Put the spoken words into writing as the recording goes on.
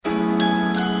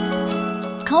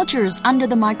Cultures under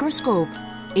the microscope.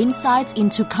 Insights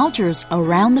into cultures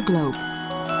around the globe.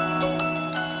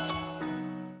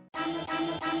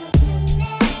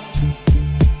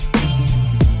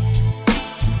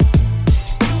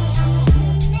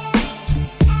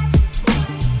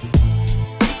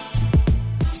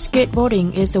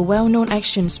 Skateboarding is a well-known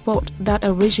action sport that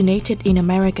originated in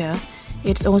America.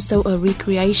 It's also a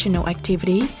recreational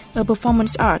activity, a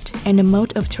performance art, and a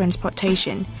mode of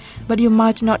transportation. But you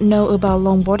might not know about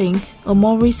longboarding, a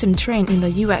more recent trend in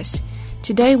the US.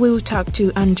 Today we will talk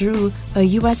to Andrew, a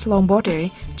US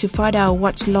longboarder, to find out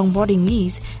what longboarding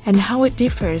is and how it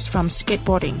differs from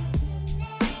skateboarding.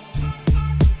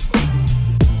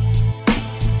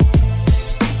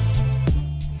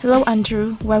 Hello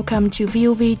Andrew, welcome to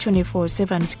VOV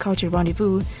 24/7's Culture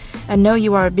Rendezvous. I know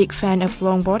you are a big fan of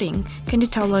longboarding. Can you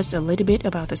tell us a little bit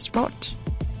about the sport?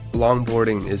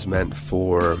 Longboarding is meant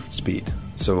for speed.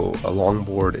 So a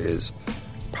longboard is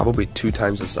probably 2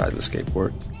 times the size of a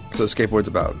skateboard. So a skateboard's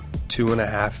about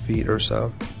 2.5 feet or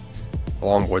so. A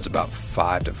longboard's about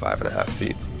 5 to 5.5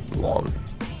 feet long.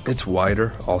 It's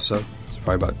wider also. It's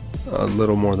probably about a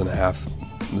little more than half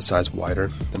the size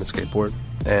wider than a skateboard.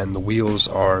 And the wheels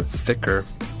are thicker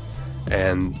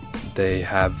and they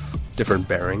have different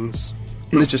bearings.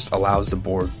 And it just allows the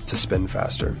board to spin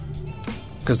faster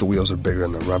because the wheels are bigger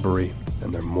and they're rubbery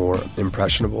and they're more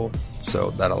impressionable.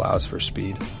 So that allows for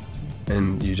speed.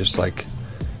 And you just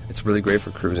it's really great for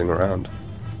cruising around.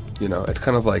 You know, it's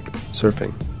kind of like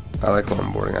surfing. I like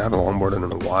longboarding. I haven't longboarded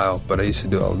in a while, but I used to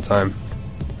do it all the time.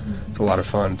 It's a lot of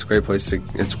fun. It's a great place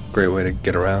it's a great way to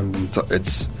get around. And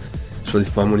it's really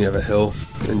fun when you have a hill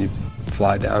and you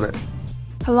fly down it.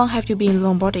 How long have you been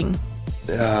longboarding?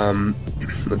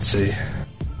 Let's see,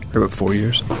 about 4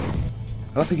 years.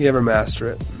 I don't think you ever master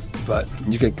it, but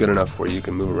you get good enough where you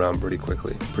can move around pretty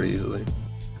quickly, pretty easily.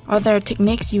 Are there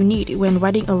techniques you need when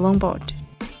riding a longboard?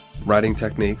 Riding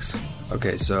techniques?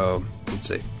 Okay, so let's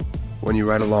see. When you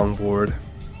ride a longboard,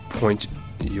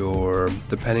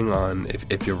 depending on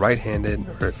if you're right-handed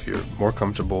or if you're more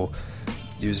comfortable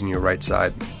using your right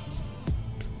side,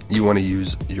 you want to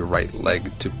use your right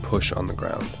leg to push on the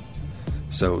ground.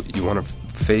 So you want to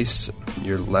face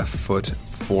your left foot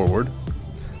forward,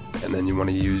 and then you want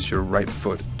to use your right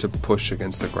foot to push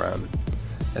against the ground.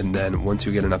 And then once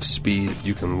you get enough speed,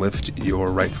 you can lift your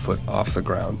right foot off the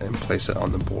ground and place it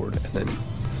on the board, and then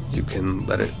you can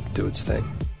let it do its thing.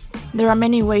 There are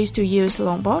many ways to use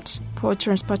longboards: for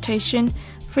transportation,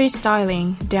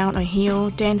 freestyling, down a hill,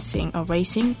 dancing, or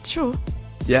racing. True?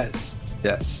 Yes.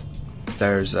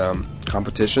 There's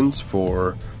competitions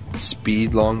for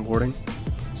speed longboarding.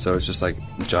 So it's just like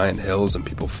giant hills and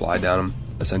people fly down them,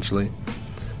 essentially.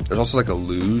 There's also a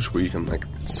luge where you can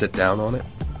sit down on it.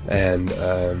 And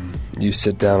you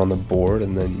sit down on the board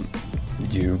and then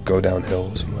you go down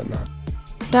hills and whatnot.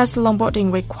 Does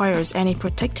longboarding requires any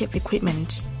protective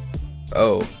equipment?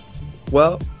 Oh,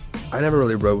 well, I never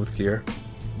really rode with gear.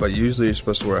 But usually you're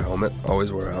supposed to wear a helmet.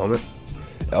 Always wear a helmet.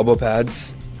 Elbow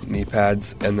pads, knee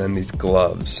pads, and then these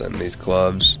gloves. And these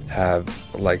gloves have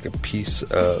a piece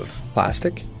of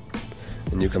plastic,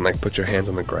 and you can put your hands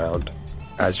on the ground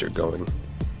as you're going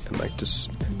and just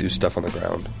do stuff on the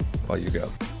ground while you go.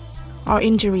 Are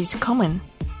injuries common?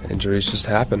 Injuries just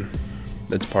happen.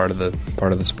 It's part of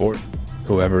the sport.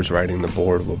 Whoever's riding the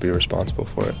board will be responsible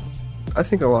for it. I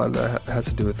think a lot of that has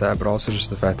to do with that, but also just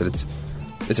the fact that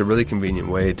it's a really convenient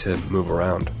way to move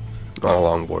around on a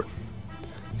longboard.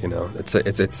 You know,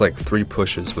 it's like 3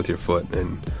 pushes with your foot,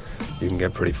 and you can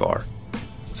get pretty far.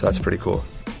 So that's pretty cool.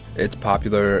 It's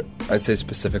popular, I'd say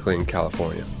specifically in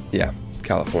California. Yeah,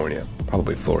 California.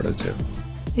 Probably Florida too.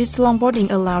 Is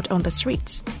longboarding allowed on the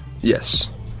streets? Yes,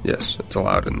 it's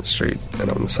allowed in the street and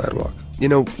on the sidewalk. You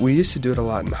know, we used to do it a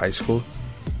lot in high school,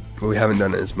 but we haven't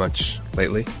done it as much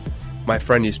lately. My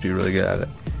friend used to be really good at it.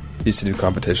 He used to do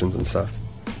competitions and stuff.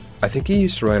 I think he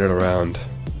used to ride it around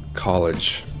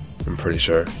college, I'm pretty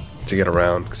sure, to get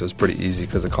around, because it was pretty easy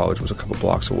because the college was a couple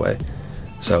blocks away.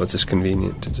 So it's just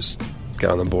convenient to just get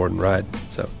on the board and ride.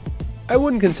 So I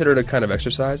wouldn't consider it a kind of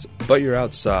exercise, but you're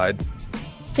outside.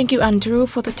 Thank you, Andrew,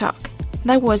 for the talk.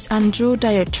 That was Andrew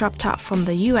Dyer-Traptop from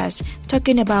the US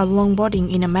talking about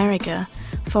longboarding in America.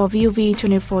 For VOV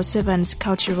 24/7's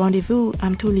Culture Rendezvous,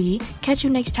 I'm Tu Li. Catch you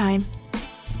next time.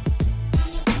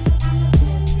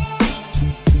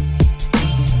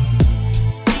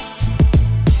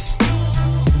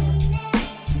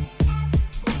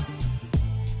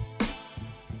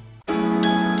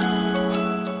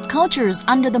 Cultures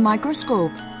under the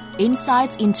microscope.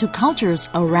 Insights into cultures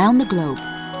around the globe.